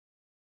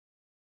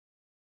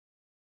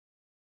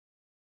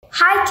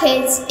Hi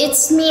kids,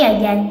 it's me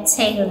again,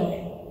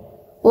 Taylor.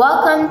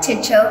 Welcome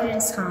to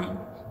Children's Time.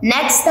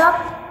 Next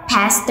up,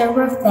 Pastor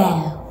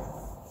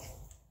Raphael.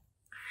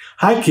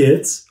 Hi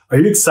kids, are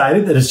you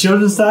excited that it's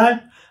Children's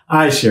Time?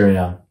 I sure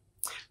am.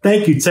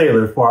 Thank you,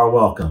 Taylor, for our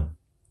welcome.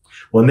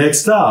 Well,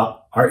 next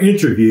up, our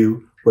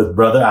interview with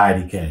Brother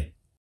IDK.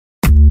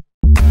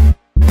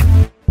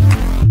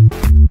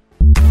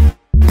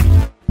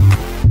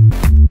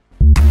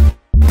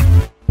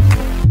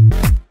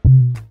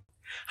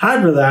 Hi,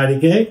 Brother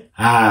IDK.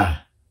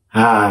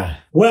 Hi.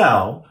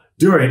 Well,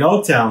 during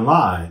Oaktown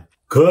Live,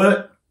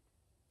 cut.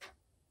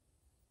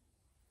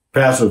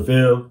 Pastor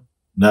Phil,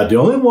 not the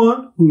only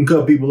one who can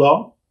cut people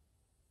off.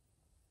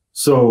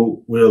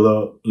 So,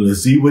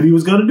 let's see what he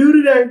was going to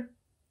do today.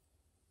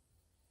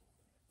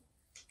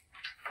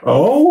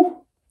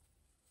 Oh,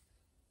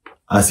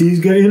 I see he's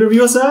going to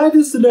interview a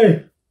scientist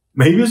today.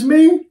 Maybe it's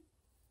me.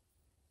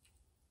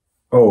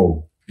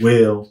 Oh,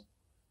 well,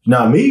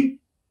 not me,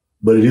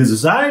 but it is a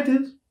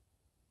scientist.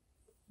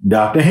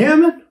 Dr.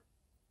 Hammond.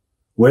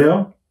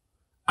 Well,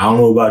 I don't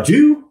know about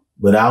you,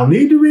 but I don't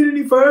need to read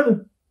any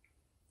further.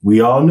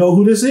 We all know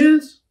who this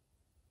is.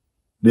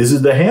 This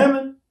is the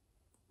Hammond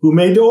who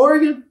made the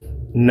organ.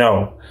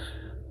 No,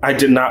 I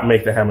did not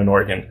make the Hammond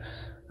organ.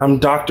 I'm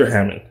Dr.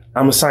 Hammond.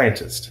 I'm a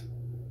scientist.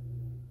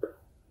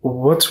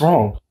 What's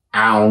wrong?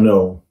 I don't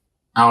know.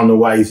 I don't know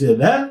why you said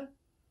that.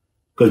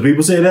 Because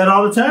people say that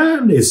all the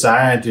time. They're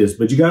scientists,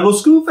 but you got to go to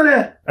school for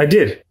that. I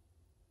did.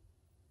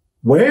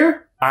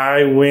 Where?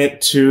 I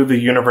went to the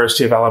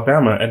University of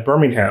Alabama at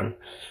Birmingham,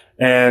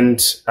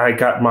 and I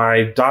got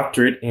my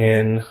doctorate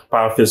in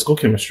biophysical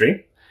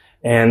chemistry.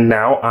 And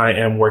now I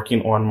am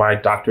working on my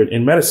doctorate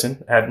in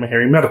medicine at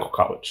Meharry Medical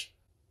College.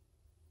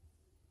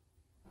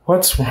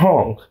 What's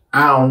wrong?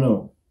 I don't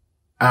know.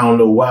 I don't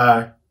know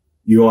why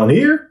you're on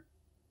here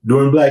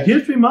during Black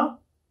History Month.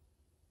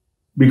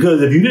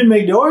 Because if you didn't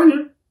make the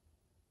organ,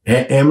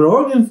 Hammond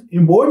organ's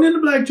important in the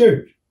Black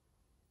church.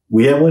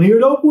 We have one here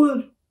at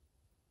Oakwood.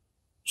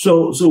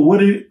 So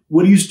what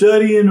are you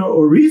studying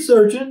or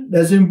researching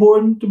that's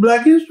important to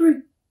Black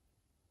history?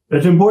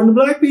 That's important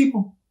to Black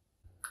people?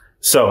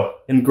 So,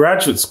 in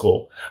graduate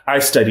school, I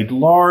studied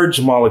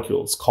large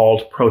molecules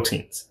called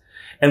proteins.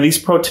 And these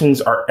proteins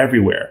are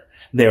everywhere.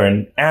 They're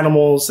in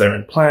animals, they're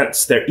in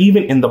plants, they're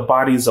even in the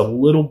bodies of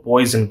little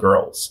boys and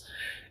girls.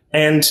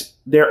 And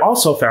they're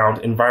also found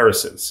in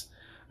viruses.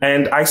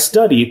 And I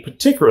study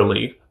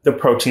particularly the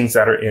proteins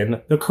that are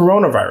in the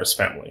coronavirus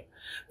family,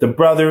 the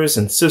brothers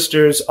and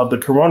sisters of the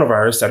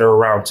coronavirus that are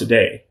around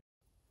today.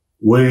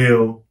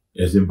 Well,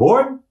 it's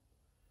important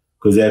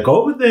because that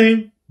COVID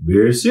thing,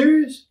 very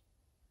serious.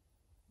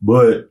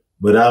 But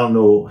I don't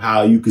know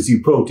how you could see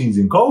proteins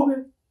in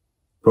COVID.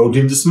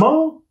 Proteins are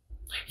small.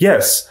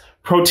 Yes,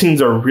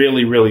 proteins are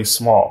really, really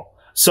small.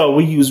 So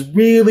we use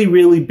really,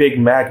 really big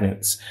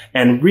magnets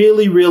and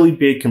really, really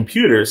big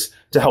computers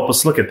to help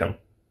us look at them.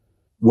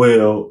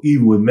 Well,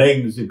 even with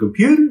magnets and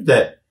computers,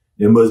 it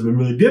must have been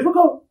really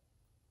difficult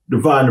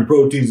to find the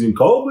proteins in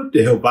COVID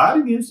to help out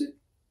against it.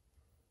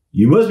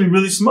 You must be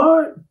really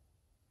smart.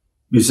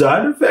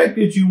 Besides the fact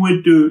that you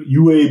went to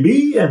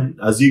UAB and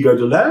I see you got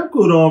your lab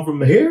coat on from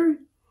Meharry,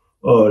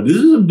 this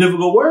is some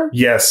difficult work.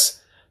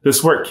 Yes,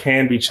 this work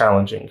can be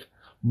challenging.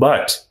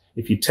 But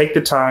if you take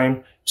the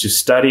time to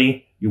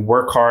study, you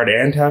work hard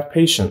and have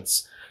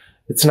patience,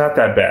 it's not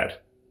that bad.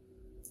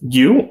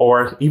 You,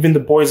 or even the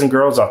boys and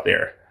girls out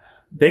there,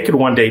 they could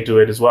one day do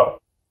it as well.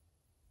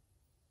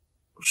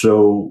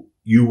 So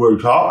you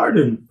worked hard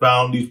and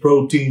found these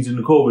proteins in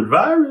the COVID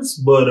virus,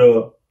 but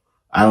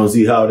I don't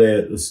see how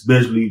that,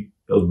 especially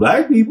those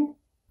Black people.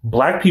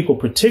 Black people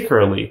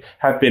particularly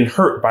have been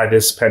hurt by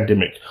this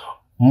pandemic,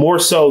 more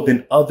so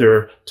than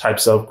other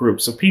types of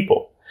groups of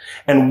people.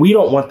 And we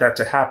don't want that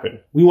to happen.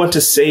 We want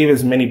to save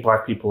as many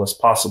Black people as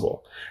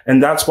possible.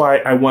 And that's why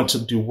I want to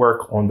do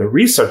work on the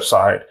research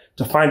side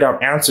to find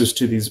out answers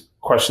to these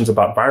questions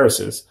about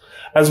viruses,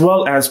 as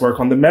well as work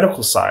on the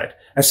medical side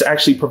as to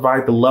actually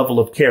provide the level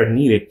of care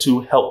needed to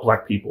help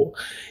Black people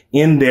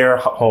in their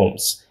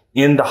homes,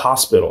 in the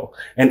hospital,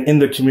 and in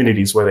the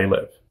communities where they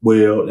live.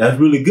 Well, that's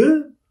really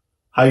good.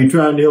 How you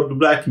trying to help the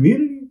Black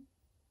community?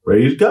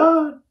 Praise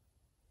God.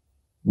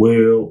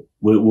 Well,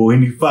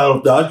 any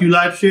final thoughts you'd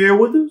like to share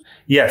with us?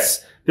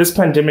 Yes, this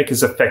pandemic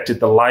has affected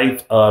the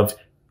life of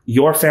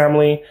your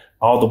family,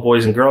 all the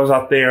boys and girls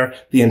out there,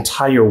 the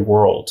entire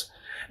world.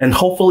 And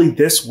hopefully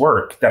this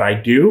work that I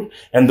do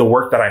and the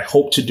work that I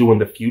hope to do in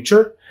the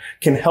future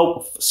can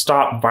help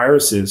stop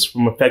viruses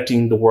from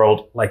affecting the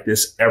world like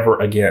this ever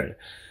again.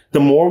 The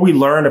more we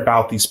learn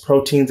about these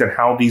proteins and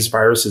how these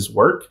viruses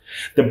work,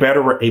 the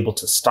better we're able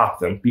to stop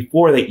them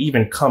before they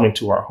even come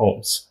into our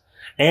homes.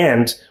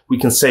 And we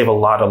can save a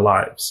lot of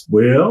lives.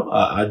 Well,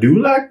 I do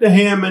like the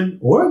Hammond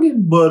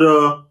organ,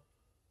 but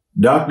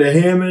Dr.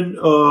 Hammond,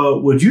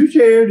 what you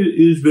shared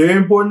is very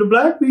important to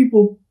Black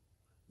people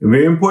and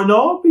very important to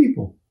all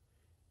people.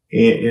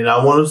 And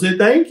I want to say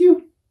thank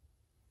you.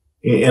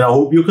 And I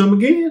hope you'll come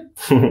again.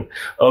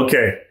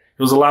 Okay. It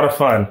was a lot of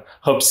fun.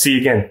 Hope to see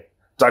you again.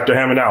 Dr.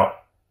 Hammond out.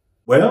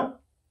 Well,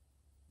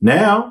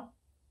 now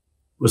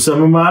with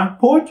some of my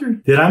poetry.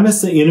 Did I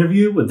miss the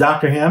interview with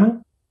Dr.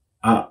 Hammond?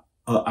 I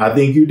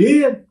think you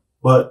did.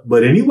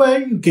 But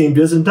anyway, you came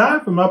just in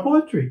time for my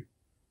poetry.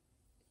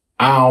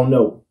 I don't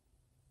know.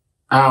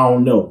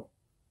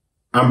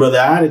 I'm Brother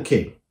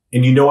Ida,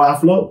 and you know I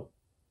flow.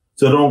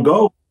 So don't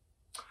go.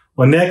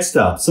 Well, next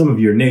up, some of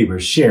your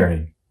neighbors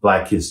sharing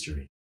Black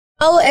history.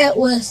 Oh, it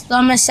was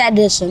Thomas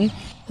Edison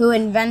who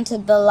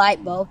invented the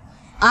light bulb.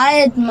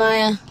 I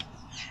admire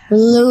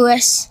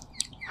Louis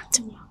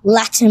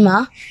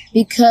Latimer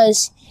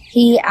because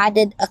he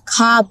added a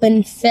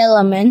carbon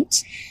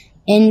filament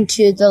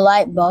into the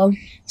light bulb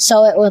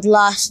so it would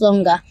last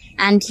longer,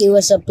 and he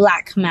was a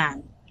black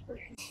man.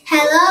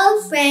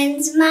 Hello,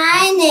 friends.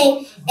 My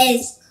name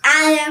is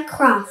Anna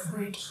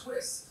Crawford.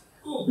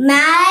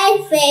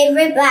 My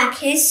favorite Black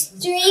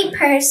history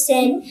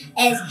person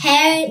is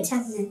Harriet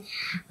Tubman.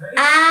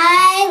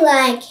 I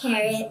like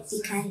Harriet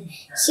because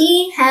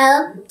she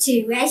helped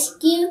to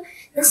rescue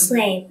the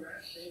slave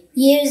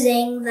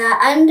using the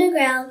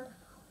Underground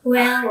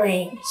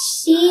Railway.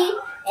 She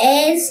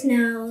is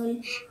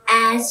known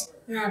as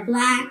the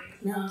Black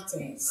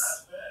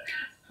Moses.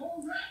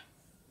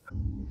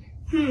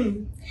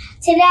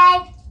 Today,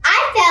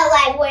 I felt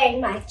like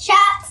wearing my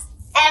chops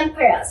and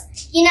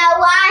pearls. You know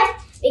why?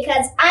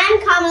 Because I'm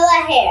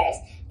Kamala Harris,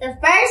 the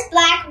first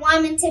Black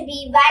woman to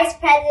be Vice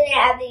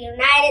President of the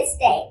United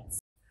States.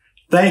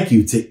 Thank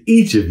you to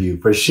each of you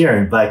for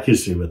sharing Black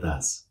history with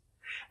us.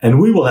 And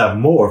we will have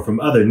more from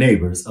other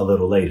neighbors a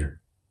little later.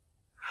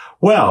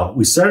 Well,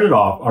 we started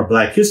off our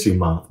Black History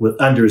Month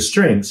with Under a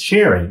String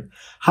sharing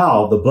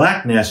how the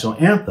Black National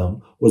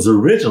Anthem was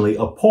originally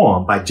a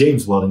poem by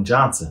James Weldon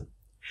Johnson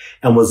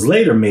and was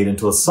later made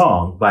into a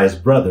song by his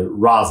brother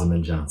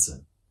Rosamond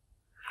Johnson.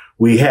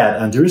 We had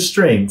Under a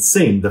String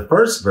sing the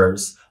first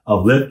verse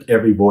of Lift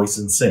Every Voice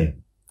and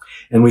Sing.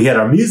 And we had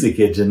our music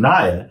kid,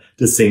 Janiyah,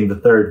 to sing the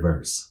third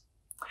verse.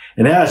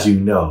 And as you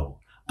know,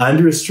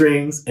 Under a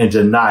Strings and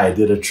Janiyah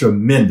did a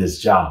tremendous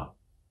job.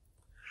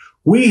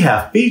 We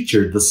have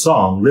featured the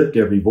song Lift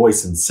Every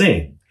Voice and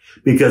Sing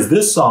because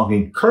this song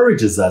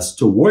encourages us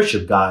to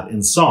worship God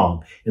in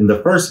song in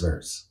the first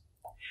verse.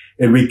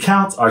 It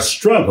recounts our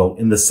struggle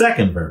in the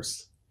second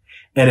verse.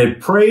 And it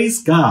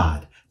prays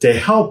God to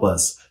help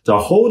us to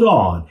hold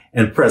on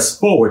and press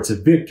forward to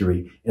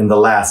victory in the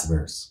last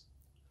verse.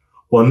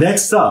 Well,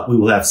 next up, we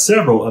will have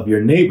several of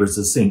your neighbors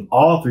to sing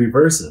all three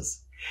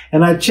verses.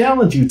 And I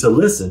challenge you to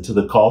listen to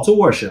the call to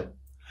worship,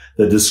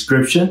 the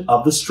description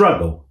of the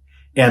struggle,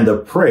 and the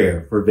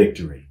prayer for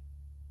victory.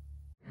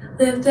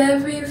 Lift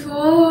every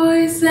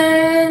voice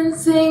and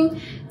sing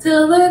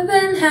till earth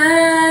and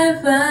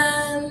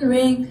heaven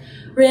ring,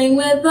 ring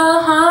with the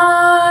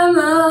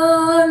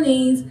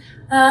harmonies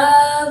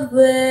of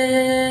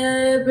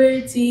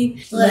liberty.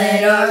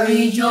 Let our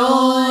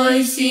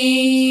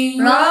rejoicing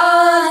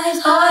rise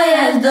high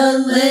as the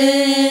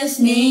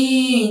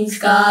listening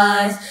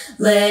skies.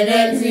 Let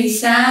every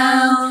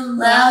sound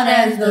loud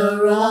as the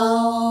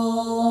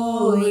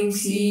rolling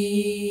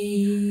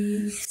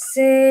sea.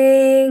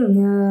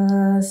 Sing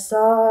a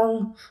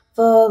song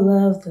full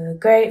of the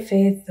great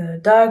faith the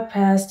dark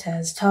past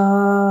has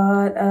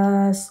taught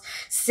us.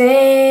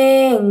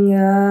 Sing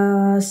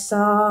a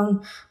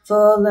song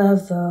full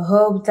of the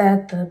hope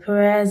that the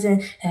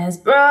present has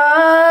brought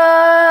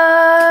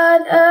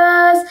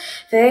us.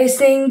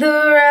 Facing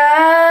the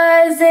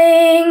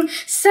rising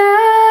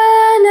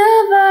sun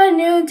of our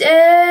new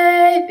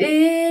day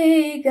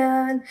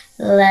begun.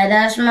 Let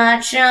us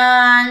march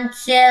on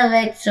till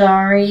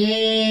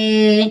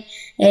victory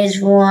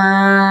is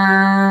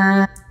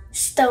won.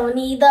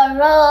 Stony the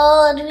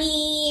road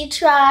we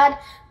trod,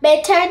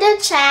 bitter the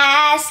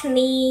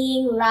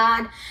chastening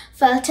rod,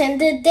 felt in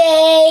the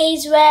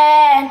days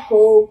when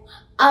hope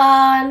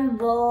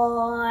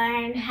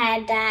unborn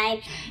had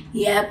died.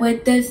 Yet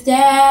with the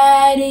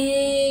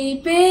steady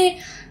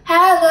beat,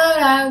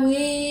 hallowed our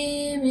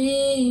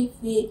weary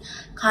feet,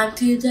 come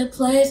to the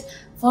place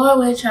for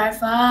which our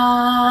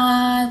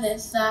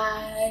fathers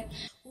sighed.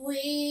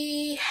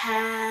 We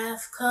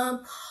have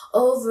come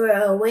over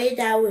a way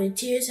that with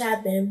tears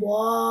have been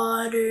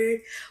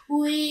watered.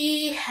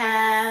 We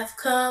have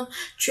come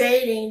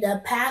trading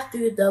the path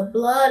through the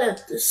blood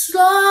of the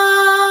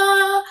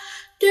slaughtered.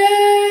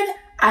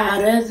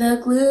 Out of the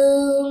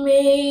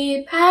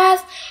gloomy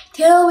past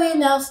till we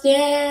now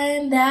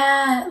stand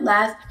at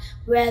last,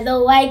 where the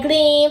white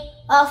gleam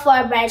of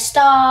our bright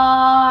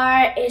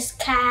star is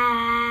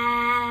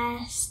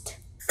cast.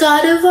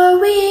 God of our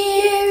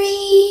weary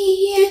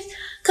years,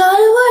 God of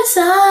our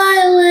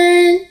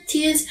silent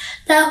tears,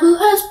 thou who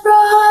hast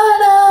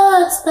brought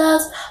us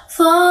thus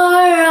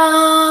far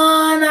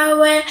on our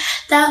way,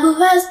 thou who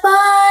hast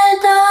by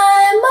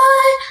thy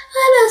might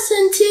led us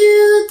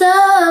into the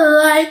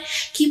light,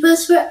 keep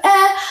us forever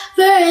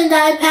in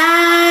thy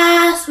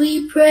path,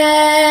 we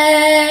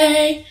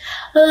pray.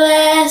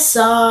 Bless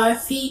our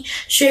feet,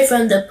 straight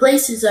from the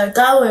places our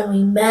God when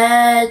we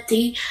met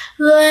thee.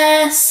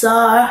 Bless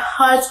our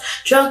hearts,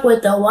 drunk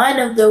with the wine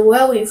of the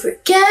world, we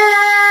forget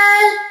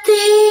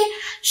thee.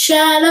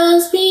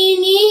 Shadows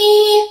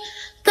beneath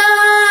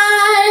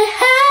thy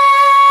head.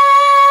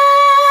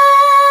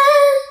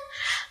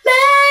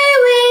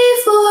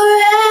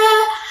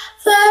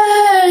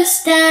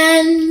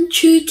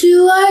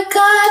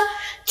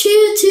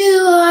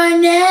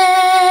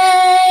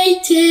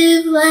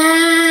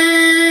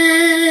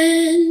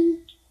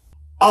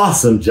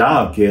 Awesome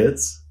job,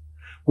 kids.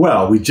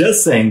 Well, we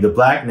just sang the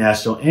Black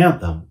National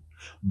Anthem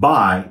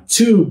by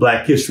two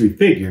Black history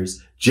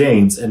figures,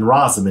 James and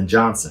Rosamond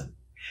Johnson.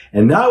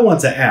 And now I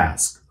want to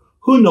ask,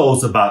 who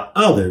knows about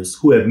others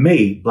who have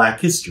made Black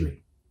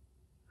history?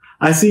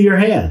 I see your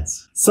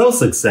hands. So,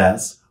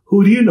 Success,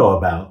 who do you know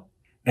about?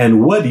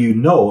 And what do you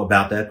know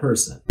about that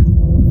person?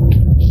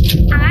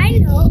 I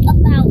know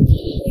about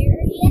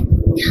Harriet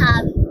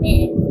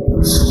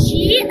Tubman.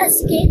 She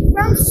escaped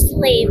from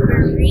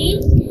slavery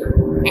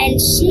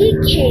and she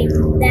came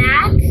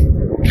back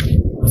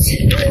to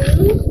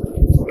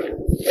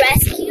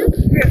rescue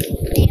her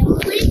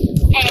family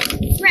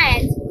and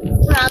friends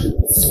from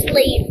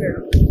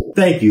slavery.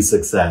 Thank you,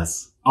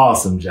 Success.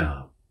 Awesome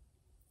job.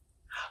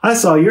 I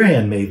saw your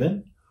hand,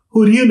 Maven.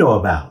 Who do you know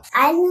about?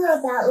 I know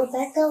about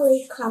Rebecca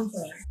Lee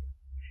Crumpler.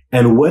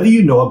 And what do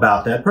you know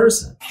about that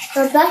person?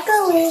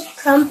 Rebecca Lee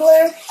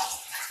Crumpler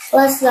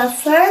was the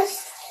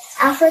first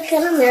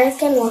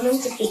African-American woman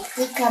to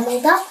become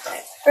a doctor.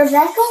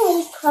 Rebecca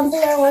Lee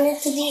Crumpler wanted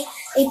to be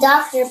a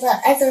doctor,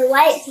 but other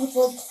white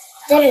people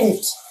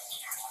didn't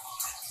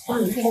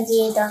want her to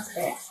be a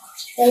doctor.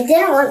 They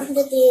didn't want her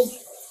to be a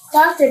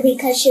doctor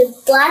because she was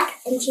Black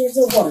and she was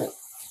a woman.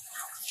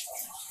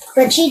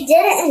 But she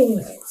did it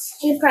anyways.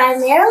 She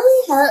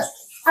primarily helped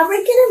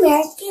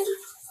African-American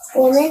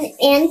women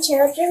and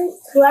children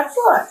who are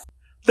poor.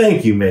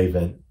 Thank you,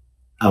 Maven.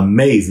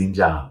 Amazing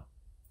job.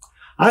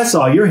 I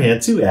saw your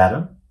hand too,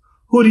 Adam.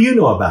 Who do you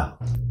know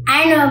about?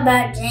 I know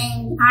about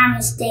James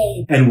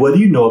Armistead. And what do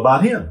you know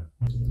about him?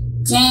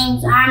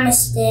 James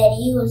Armistead,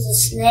 he was a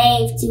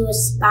slave to a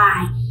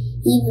spy.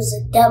 He was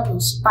a double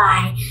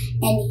spy,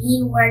 and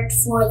he worked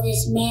for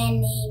this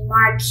man named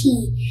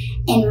Marquis.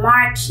 And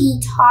Marquis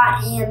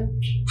taught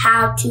him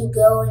how to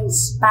go and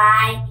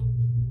spy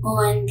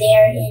on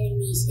their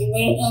enemies. And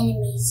their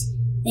enemies,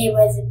 they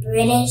were the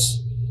British.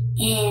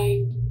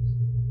 And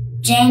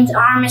James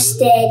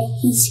Armistead,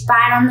 he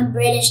spied on the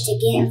British to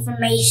get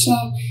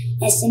information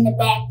and send it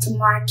back to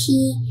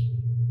Marquis.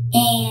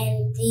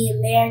 And the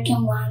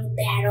American won the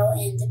battle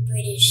and the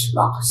British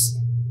lost.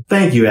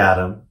 Thank you,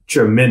 Adam.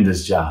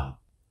 Tremendous job.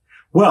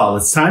 Well,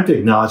 it's time to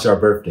acknowledge our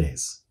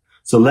birthdays.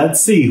 So let's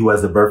see who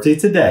has a birthday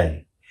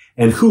today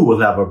and who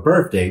will have a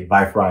birthday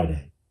by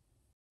Friday.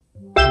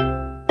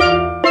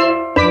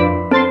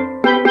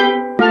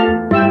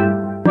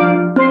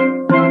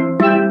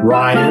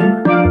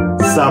 Ryan,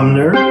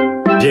 Sumner,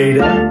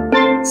 Jada,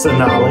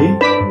 Sonali,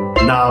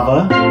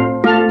 Nava,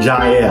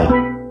 Jael.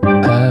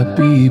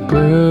 Happy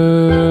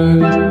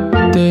birthday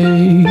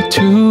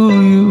to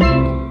you.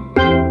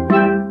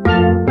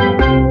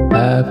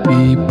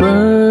 Happy birthday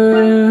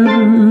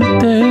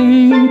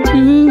to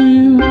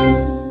you.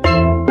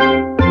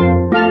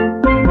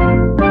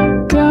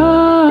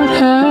 God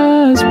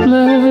has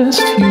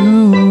blessed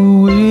you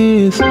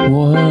with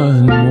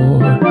one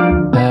more.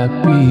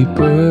 Happy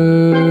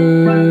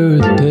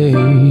birthday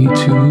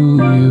to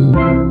you.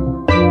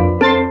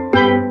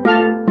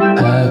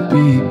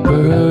 Happy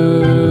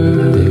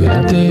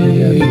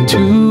birthday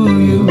to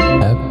you.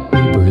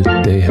 Happy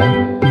birthday,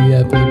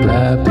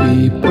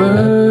 happy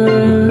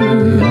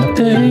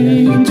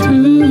birthday to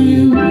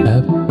you.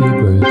 Happy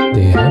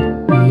birthday,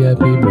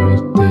 happy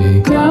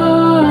birthday.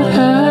 God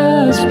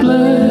has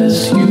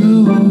blessed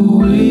you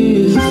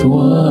with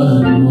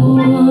one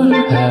more.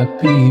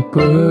 Happy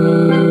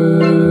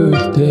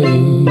birthday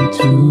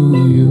to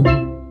you.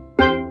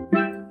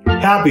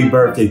 Happy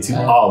birthday to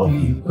all of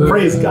you.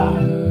 Praise God.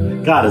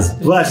 God has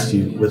blessed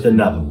you with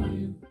another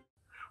one.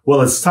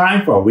 Well, it's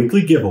time for our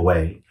weekly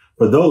giveaway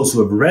for those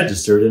who have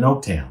registered in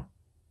Oaktown.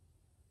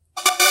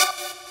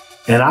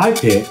 And I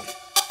picked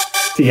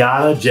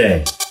Tiana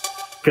J.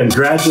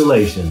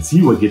 Congratulations,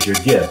 you will get your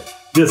gift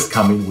this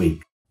coming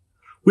week.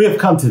 We have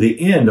come to the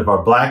end of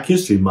our Black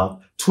History Month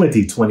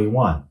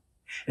 2021,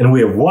 and we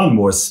have one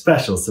more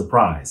special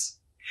surprise.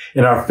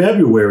 In our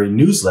February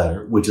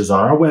newsletter, which is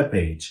on our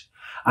webpage,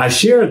 I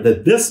shared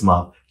that this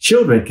month,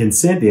 children can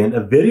send in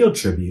a video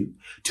tribute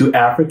to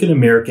African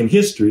American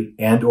history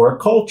and or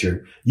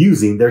culture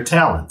using their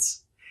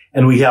talents.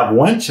 And we have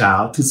one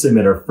child to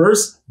submit her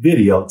first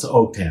video to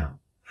Oaktown.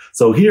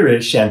 So here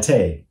is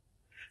Shantae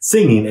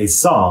singing a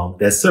song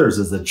that serves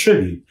as a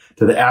tribute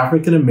to the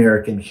African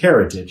American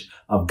heritage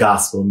of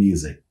gospel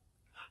music.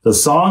 The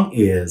song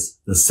is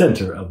The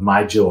Center of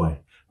My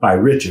Joy by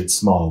Richard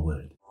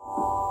Smallwood.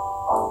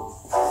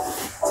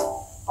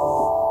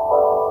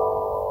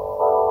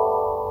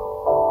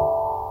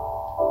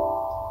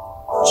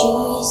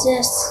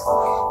 Jesus,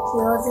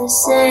 you're the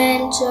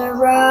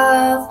center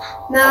of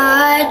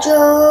my joy.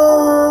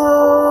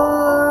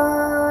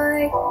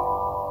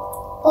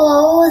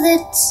 All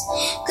that's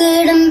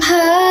good and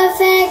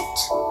perfect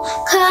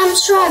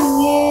comes from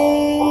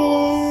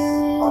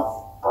you.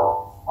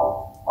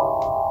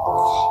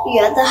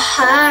 You're the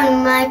heart of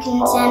my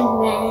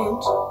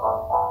contentment.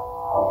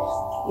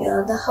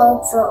 You're the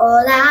hope for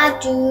all I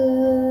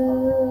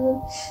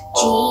do.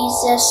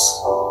 Jesus,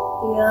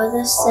 you're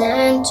the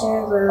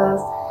center of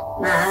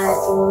my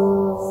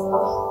joy.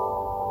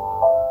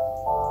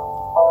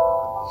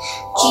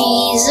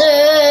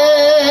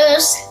 Jesus,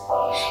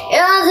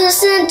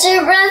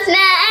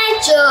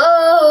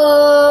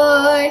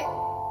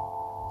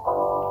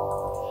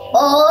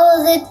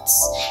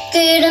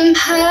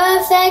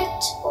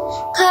 perfect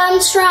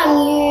comes from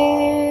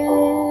you.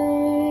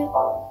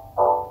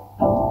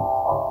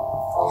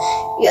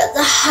 You're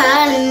the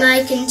heart of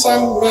my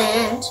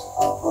contentment.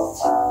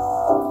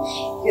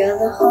 You're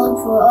the hope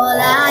for all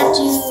I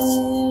do.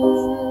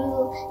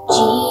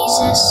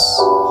 Jesus,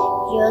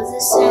 you're the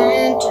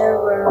center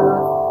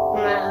of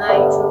my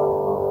joy.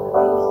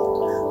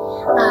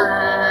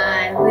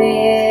 I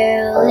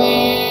will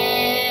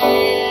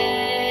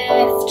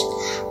lift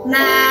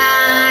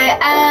my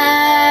eyes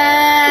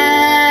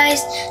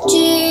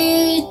to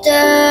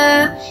the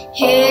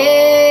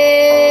hills,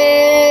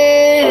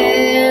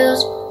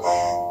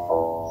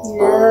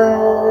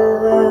 knowing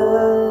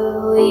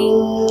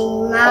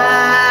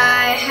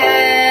my help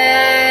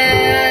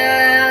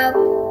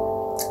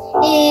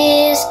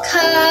is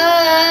coming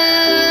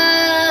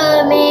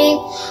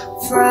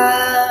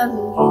from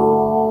you.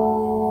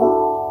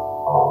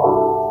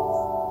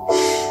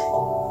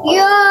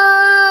 Your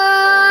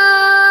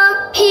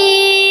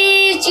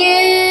peace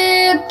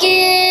you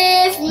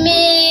give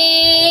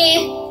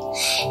me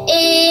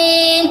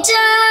in time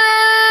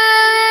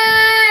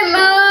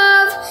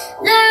of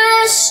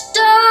the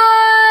storm.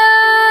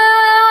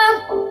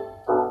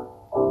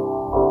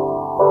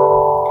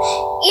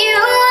 You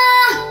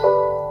are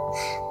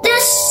the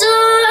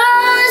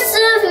source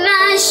of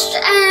my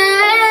strength.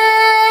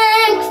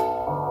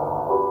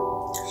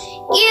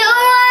 You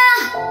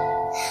are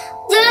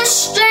the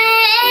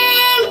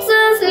strength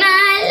of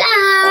my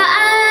life.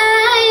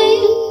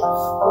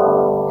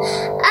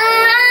 I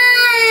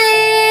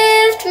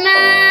lift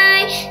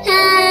my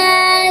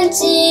hands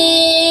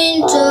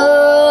in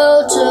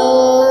total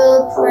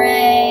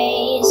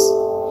praise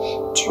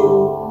to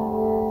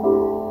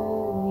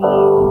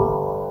you.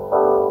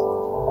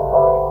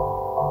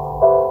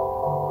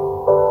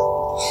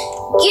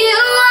 You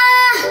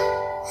are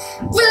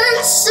the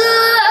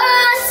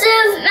source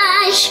of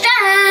my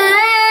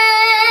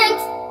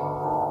strength.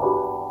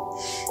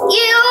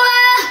 You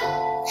are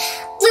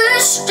the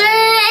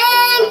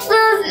strength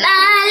of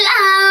my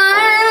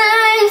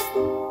life.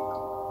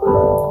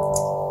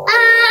 I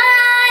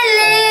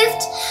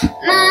lift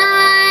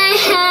my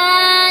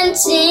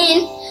hands in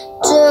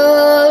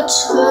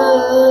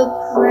total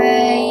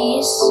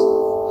praise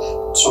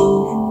to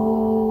you.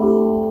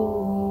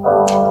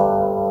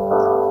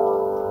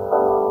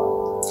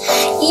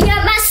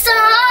 You're my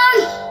song,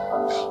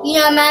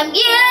 you're my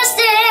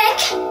music,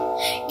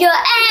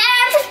 you're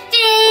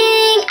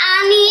everything I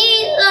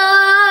need,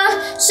 Lord.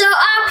 So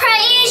I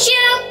praise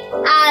you,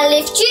 I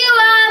lift you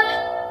up,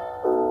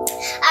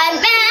 I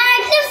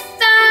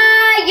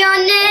magnify your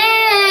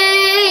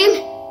name.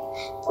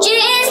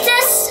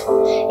 Jesus,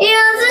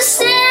 you're the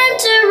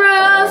center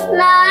of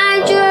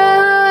my joy.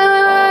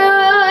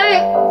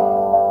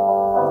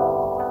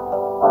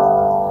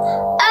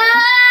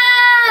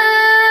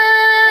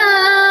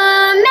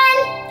 Amen.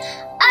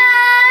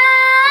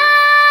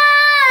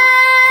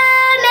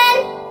 Amen.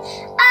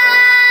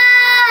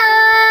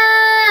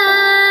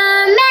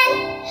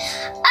 Amen.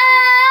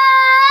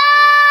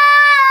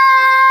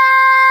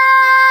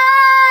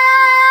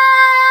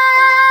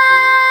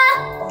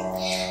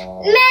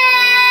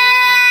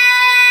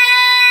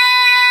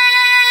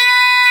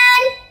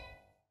 Amen.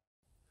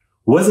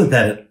 Wasn't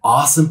that an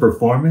awesome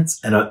performance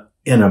and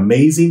an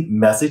amazing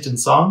message and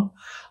song?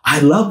 I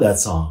love that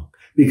song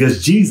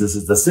because Jesus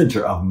is the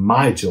center of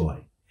my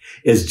joy.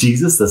 Is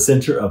Jesus the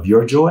center of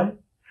your joy?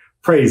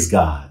 Praise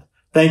God.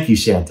 Thank you,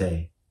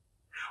 Shantae.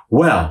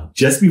 Well,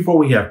 just before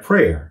we have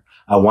prayer,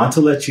 I want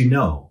to let you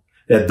know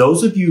that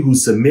those of you who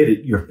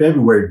submitted your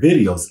February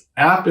videos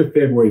after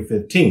February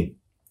 15th,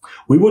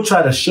 we will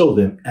try to show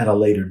them at a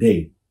later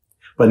date.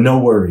 But no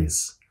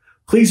worries.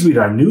 Please read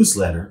our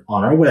newsletter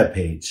on our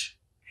webpage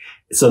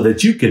so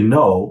that you can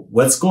know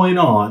what's going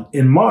on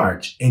in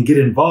March and get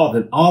involved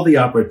in all the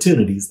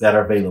opportunities that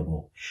are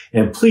available.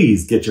 And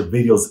please get your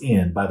videos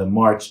in by the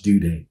March due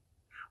date.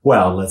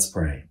 Well, let's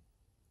pray.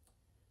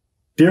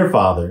 Dear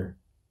Father,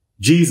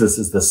 Jesus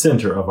is the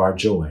center of our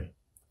joy.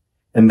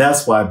 And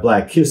that's why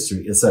Black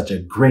history is such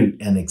a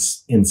great and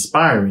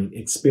inspiring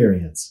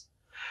experience.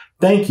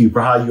 Thank you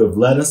for how you have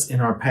led us in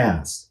our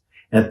past.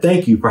 And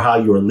thank you for how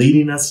you are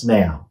leading us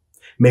now.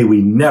 May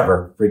we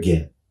never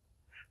forget.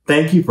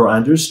 Thank you for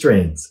Under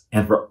Strings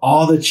and for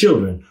all the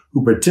children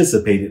who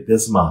participated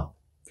this month.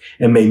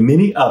 And may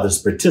many others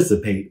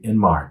participate in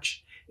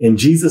March. In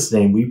Jesus'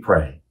 name we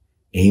pray.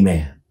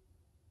 Amen.